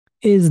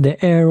Is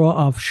the era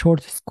of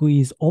short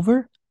squeeze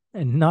over?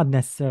 And not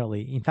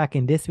necessarily. In fact,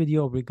 in this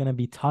video, we're going to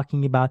be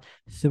talking about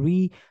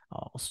three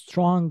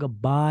strong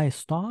buy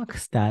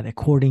stocks that,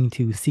 according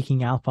to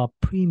Seeking Alpha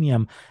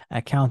Premium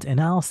account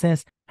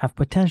analysis, have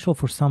potential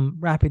for some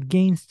rapid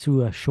gains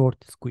through a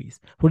short squeeze.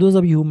 For those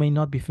of you who may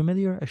not be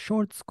familiar, a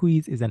short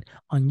squeeze is an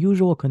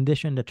unusual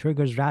condition that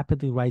triggers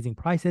rapidly rising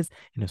prices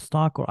in a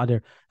stock or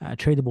other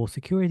tradable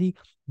security,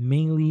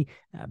 mainly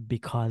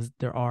because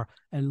there are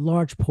a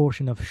large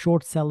portion of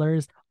short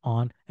sellers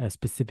on a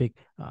specific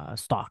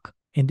stock.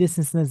 In this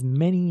instance,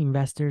 many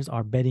investors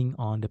are betting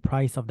on the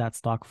price of that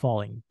stock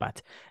falling,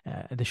 but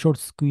the short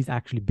squeeze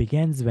actually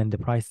begins when the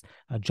price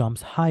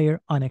jumps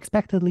higher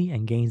unexpectedly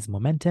and gains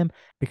momentum,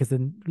 because a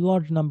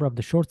large number of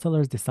the short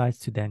sellers decides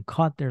to then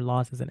cut their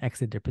losses and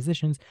exit their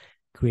positions,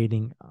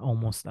 creating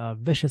almost a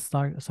vicious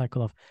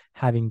cycle of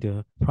having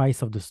the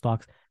price of the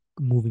stocks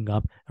moving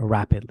up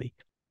rapidly.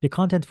 The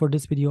content for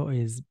this video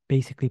is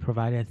basically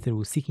provided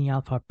through Seeking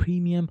Alpha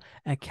Premium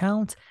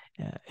account.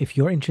 If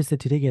you're interested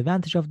to take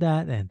advantage of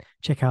that and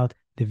check out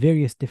the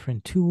various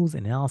different tools,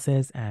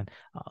 analysis, and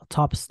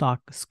top stock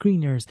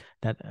screeners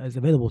that is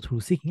available through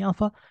Seeking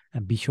Alpha,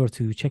 and be sure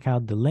to check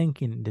out the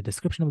link in the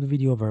description of the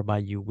video, whereby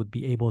you would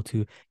be able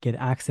to get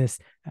access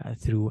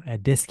through a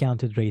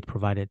discounted rate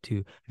provided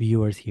to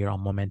viewers here on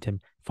Moementum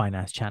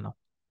Finance channel.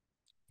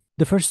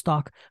 The first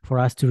stock for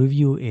us to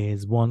review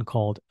is one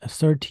called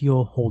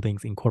𝗖𝐋𝐈𝐖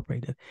Holdings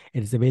Incorporated.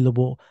 It is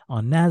available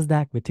on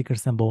NASDAQ with ticker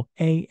symbol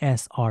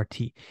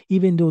ASRT.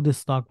 Even though this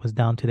stock was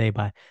down today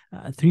by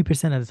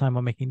 3% at the time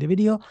of making the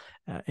video,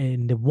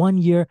 in the 1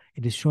 year,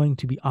 it is showing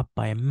to be up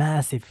by a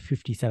massive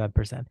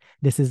 57%.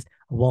 This is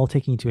while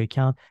taking into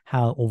account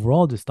how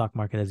overall the stock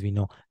market, as we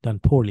know, done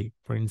poorly.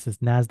 For instance,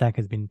 NASDAQ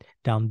has been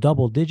down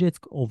double digits,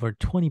 over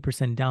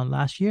 20% down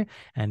last year.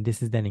 And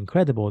this is then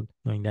incredible,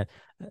 knowing that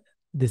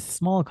this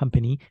small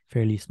company,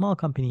 fairly small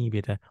company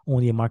with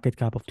only a market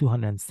cap of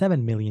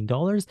 $207 million,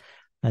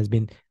 has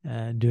been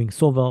doing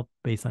so well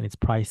based on its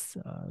price,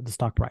 the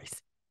stock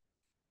price.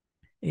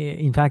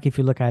 In fact, if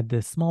you look at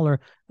the smaller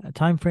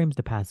time frames,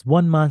 the past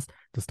 1 month,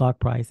 the stock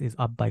price is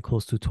up by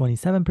close to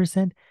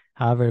 27%.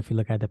 However, if you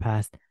look at the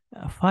past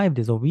 5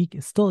 days or week,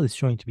 it still is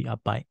showing to be up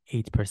by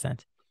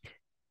 8%.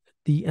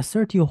 The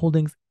𝗖𝐋𝐈𝐖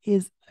Holdings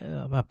is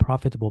a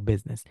profitable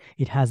business.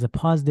 It has a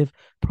positive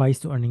price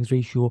to earnings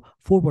ratio,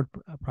 forward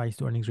price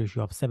to earnings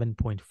ratio of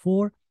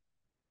 7.4.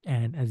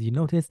 And as you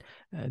notice,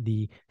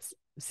 the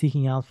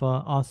Seeking Alpha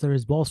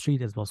authors, Wall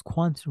Street, as well as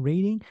Quant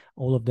rating,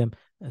 all of them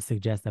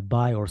suggest a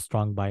buy or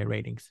strong buy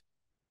ratings.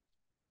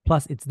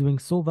 Plus, it's doing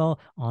so well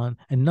on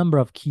a number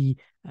of key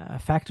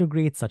factor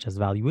grades such as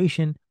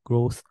valuation,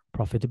 growth,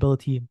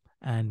 profitability,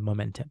 and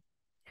momentum.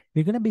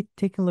 We're going to be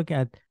taking a look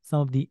at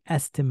some of the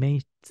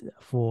estimates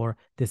for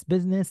this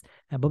business.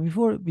 But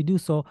before we do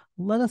so,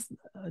 let us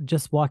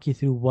just walk you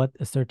through what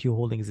𝗖𝐋𝐈𝐖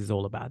Holdings is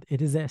all about.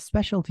 It is a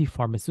specialty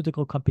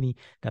pharmaceutical company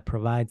that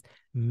provides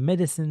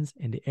medicines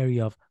in the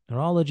area of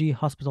neurology,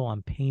 hospital,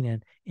 and pain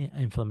and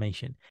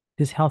inflammation.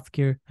 This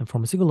healthcare and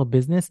pharmaceutical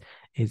business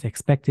is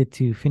expected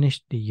to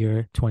finish the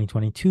year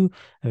 2022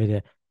 with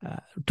a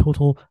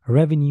total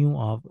revenue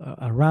of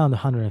around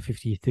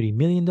 $153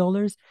 million.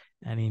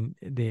 And in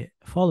the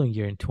following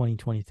year, in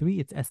 2023,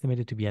 it's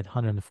estimated to be at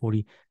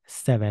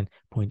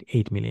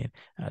 $147.8 million.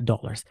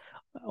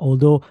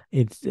 Although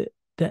it's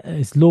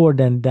lower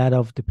than that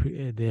of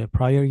the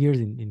prior years,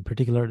 in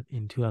particular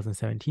in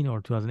 2017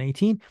 or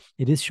 2018,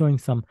 it is showing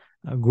some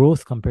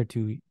growth compared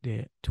to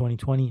the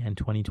 2020 and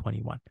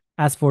 2021.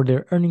 As for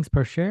their earnings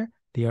per share,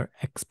 they are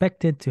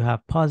expected to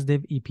have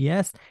positive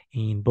EPS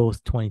in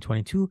both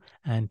 2022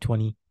 and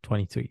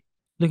 2023.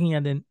 Looking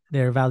at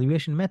their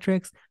valuation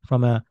metrics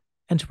from a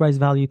enterprise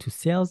value to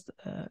sales,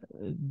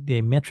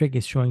 the metric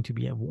is showing to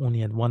be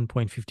only at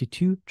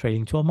 1.52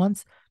 trading 12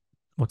 months.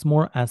 What's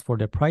more, as for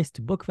the price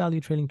to book value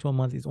trading 12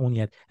 months is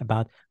only at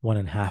about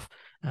 1.5,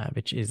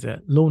 which is a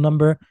low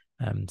number,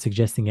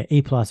 suggesting an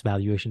A+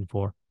 valuation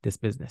for this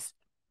business.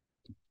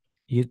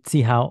 You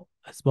see how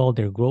as well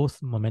their growth,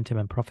 momentum,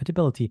 and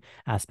profitability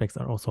aspects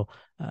are also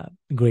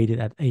graded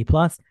at A+,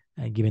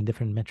 given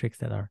different metrics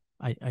that are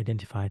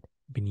identified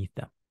beneath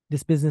them.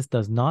 This business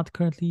does not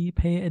currently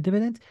pay a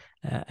dividend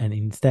and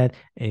instead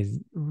is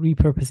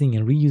repurposing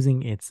and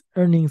reusing its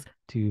earnings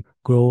to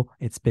grow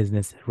its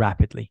business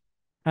rapidly.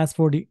 As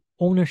for the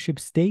ownership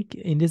stake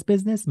in this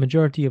business,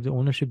 majority of the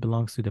ownership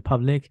belongs to the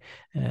public,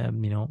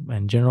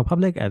 and general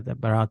public at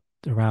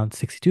around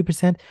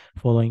 62%.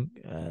 Following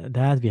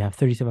that, we have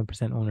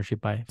 37%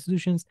 ownership by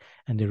institutions,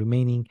 and the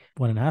remaining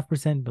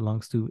 1.5%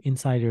 belongs to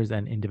insiders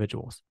and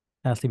individuals.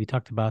 Lastly, we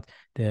talked about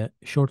the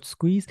short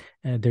squeeze.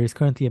 There is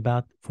currently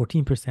about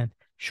 14%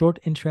 short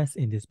interest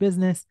in this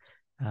business,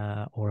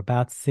 or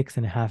about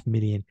 6.5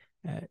 million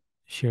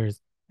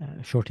shares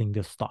shorting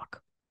the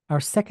stock. Our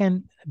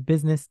second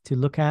business to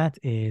look at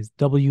is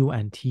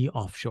W&T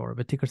Offshore,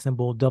 the ticker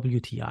symbol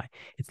WTI.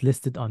 It's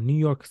listed on New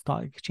York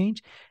Stock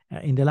Exchange.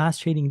 In the last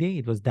trading day,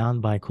 it was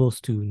down by close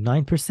to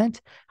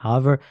 9%.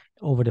 However,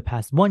 over the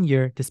past 1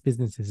 year, this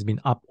business has been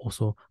up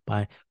also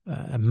by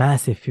a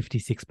massive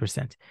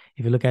 56%.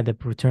 If you look at the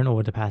return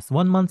over the past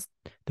 1 month,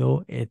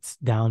 though, it's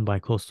down by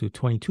close to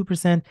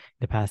 22%.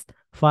 The past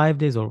 5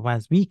 days or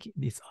last week,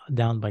 it's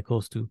down by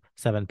close to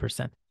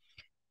 7%.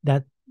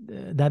 That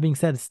being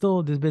said,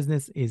 still this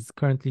business is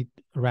currently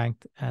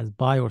ranked as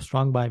buy or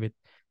strong buy with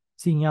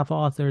Seeking Alpha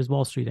Authors,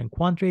 Wall Street, and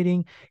quant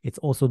trading. It's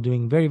also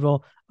doing very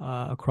well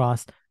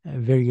across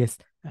various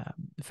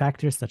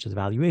factors such as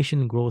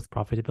valuation, growth,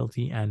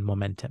 profitability, and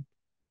momentum.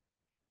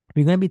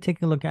 We're going to be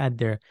taking a look at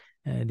the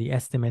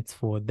estimates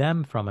for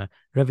them from a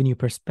revenue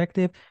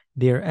perspective.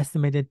 They're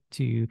estimated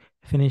to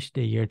finish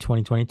the year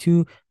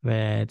 2022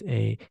 with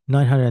a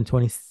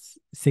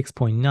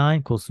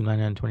 926.9, close to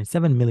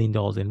 $927 million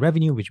in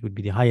revenue, which would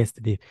be the highest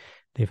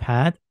they've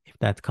had, if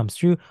that comes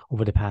true,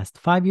 over the past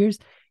 5 years.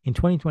 In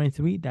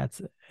 2023,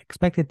 that's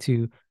expected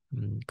to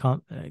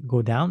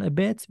go down a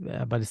bit,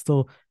 but it's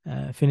still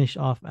finish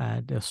off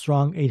at a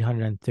strong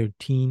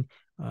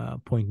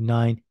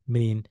 $813.9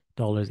 million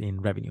in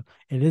revenue.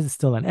 It is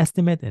still an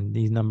estimate, and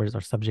these numbers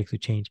are subject to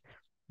change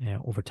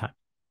over time.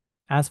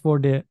 As for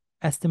the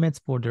estimates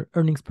for their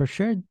earnings per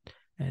share,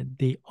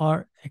 they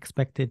are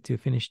expected to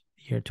finish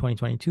year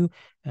 2022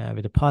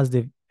 with a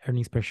positive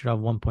earnings per share of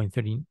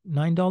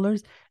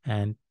 $1.39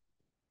 and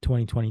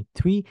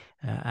 2023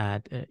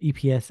 at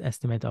EPS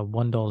estimate of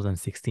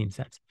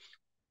 $1.16.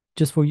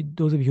 Just for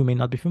those of you who may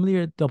not be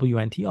familiar,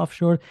 W&T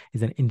Offshore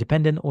is an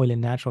independent oil and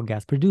natural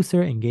gas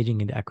producer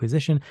engaging in the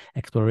acquisition,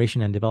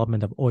 exploration, and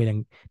development of oil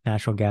and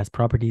natural gas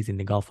properties in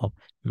the Gulf of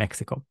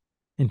Mexico.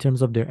 In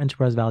terms of their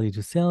enterprise value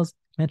to sales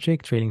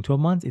metric, trailing 12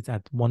 months, it's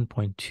at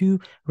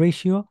 1.2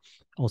 ratio.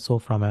 Also,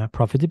 from a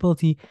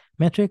profitability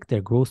metric,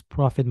 their gross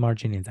profit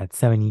margin is at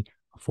 74%.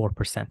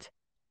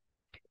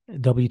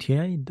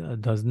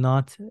 WTI does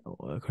not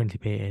currently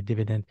pay a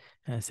dividend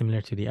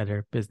similar to the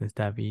other business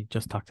that we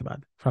just talked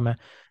about. From a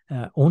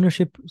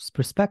ownership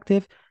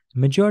perspective,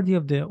 majority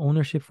of the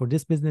ownership for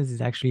this business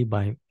is actually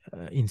by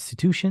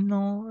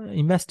institutional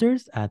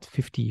investors at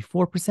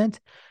 54%.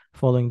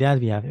 Following that,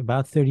 we have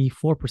about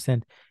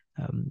 34%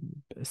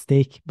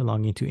 stake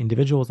belonging to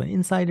individuals and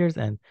insiders,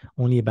 and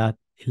only about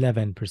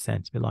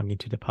 11% belonging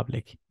to the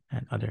public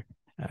and other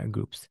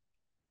groups.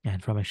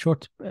 And from a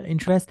short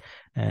interest,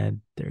 there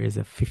is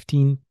a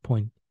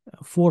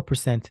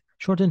 15.4%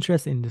 short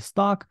interest in the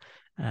stock,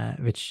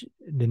 which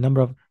the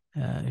number of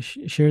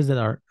shares that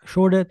are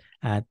shorted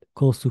at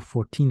close to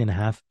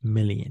 14.5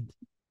 million.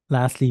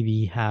 Lastly,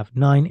 we have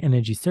Nine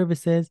Energy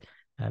Services,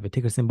 the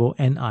ticker symbol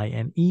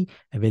NINE,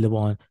 available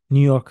on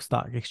New York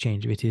Stock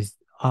Exchange, which is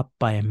up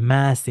by a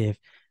massive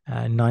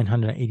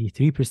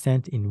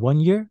 983% in 1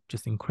 year.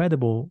 Just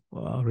incredible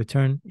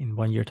return in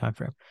 1 year time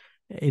frame.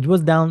 It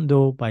was down,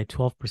 though, by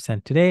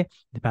 12% today.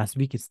 The past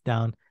week, it's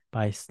down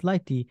by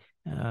slightly,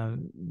 less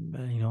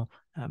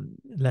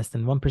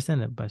than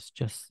 1%, but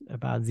just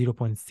about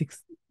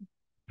 0.6%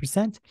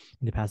 in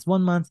the past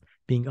 1 month,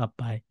 being up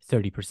by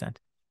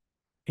 30%.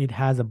 It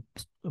has a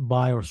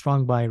buy or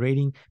strong buy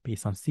rating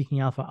based on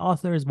Seeking Alpha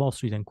Authors, Wall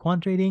Street, and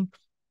quant trading.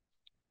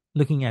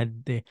 Looking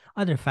at the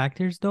other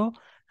factors, though,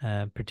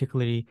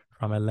 particularly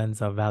from a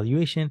lens of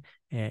valuation,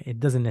 it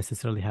doesn't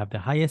necessarily have the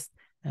highest.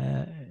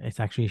 It's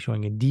actually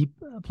showing a deep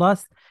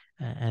plus,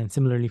 and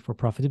similarly for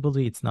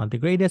profitability, it's not the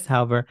greatest.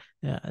 However,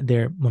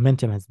 their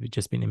momentum has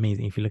just been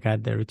amazing. If you look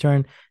at their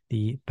return,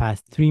 the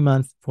past 3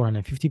 months,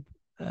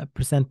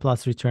 450%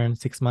 plus return,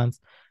 6 months,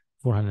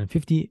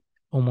 450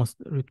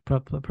 almost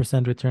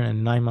percent return,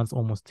 and 9 months,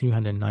 almost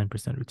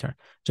 309% return.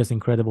 Just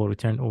incredible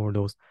return over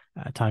those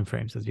time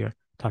frames as we are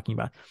talking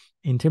about.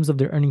 In terms of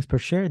their earnings per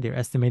share, they're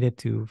estimated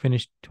to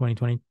finish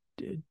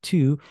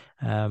 2022,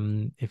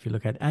 if you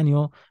look at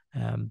annual,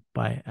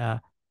 by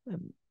a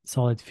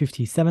solid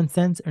 57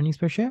 cents earnings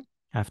per share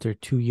after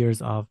 2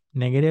 years of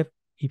negative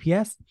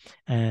EPS,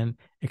 and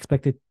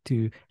expected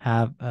to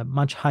have a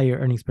much higher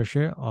earnings per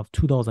share of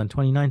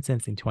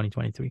 $2.29 in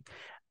 2023.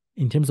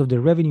 In terms of the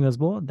revenue as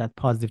well, that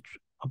positive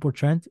upward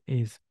trend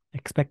is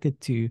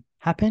expected to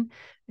happen,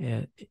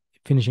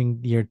 finishing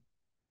the year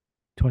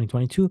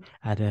 2022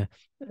 at a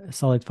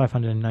solid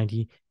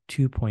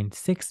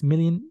 $592.6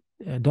 million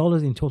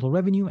in total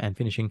revenue, and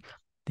finishing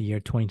the year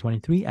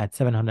 2023 at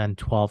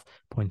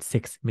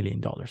 $712.6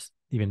 million,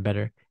 even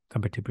better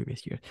compared to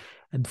previous years.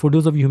 And for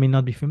those of you who may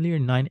not be familiar,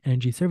 Nine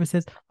Energy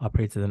Services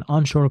operates as an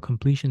onshore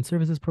completion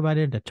services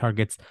provider that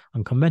targets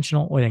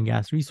unconventional oil and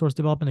gas resource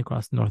development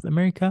across North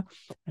America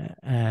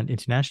and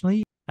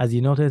internationally. As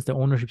you notice, the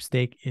ownership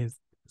stake is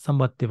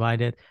somewhat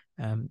divided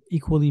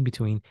equally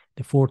between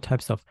the 4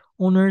 types of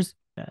owners.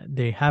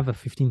 They have a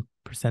 15%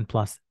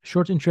 plus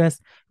short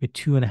interest with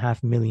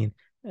 2.5 million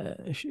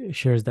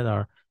shares that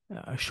are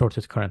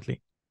shorted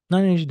currently.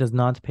 Nine Energy does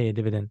not pay a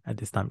dividend at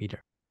this time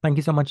either. Thank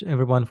you so much,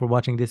 everyone, for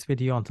watching this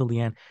video until the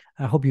end.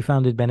 I hope you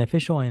found it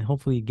beneficial and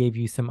hopefully gave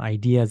you some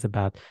ideas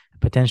about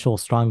potential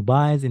strong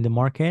buys in the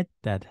market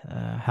that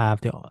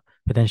have the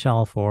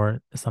potential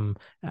for some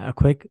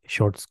quick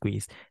short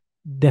squeeze.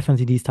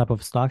 Definitely these type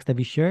of stocks that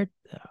we shared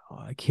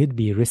could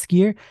be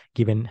riskier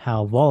given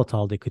how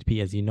volatile they could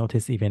be, as you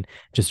notice even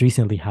just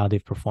recently how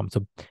they've performed.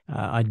 So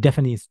I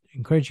definitely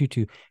encourage you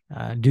to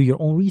do your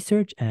own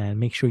research and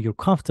make sure you're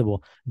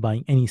comfortable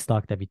buying any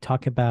stock that we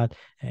talk about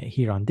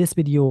here on this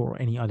video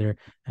or any other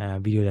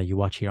video that you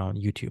watch here on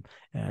YouTube.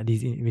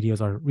 These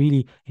videos are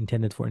really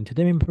intended for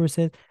entertainment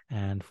purposes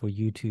and for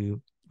you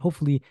to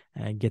hopefully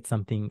get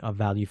something of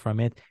value from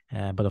it.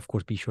 But of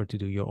course, be sure to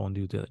do your own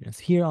due diligence.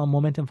 Here on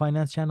Moementum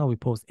Finance channel, we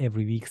post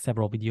every week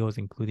several videos,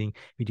 including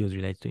videos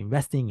related to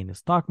investing in the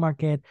stock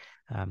market,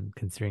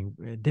 considering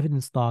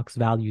dividend stocks,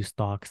 value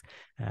stocks,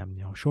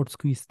 short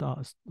squeeze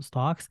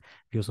stocks.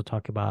 We also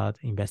talk about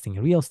investing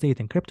in real estate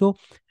and crypto,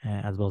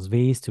 as well as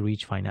ways to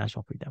reach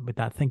financial freedom. With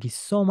that, thank you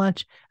so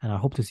much, and I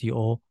hope to see you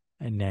all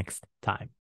next time.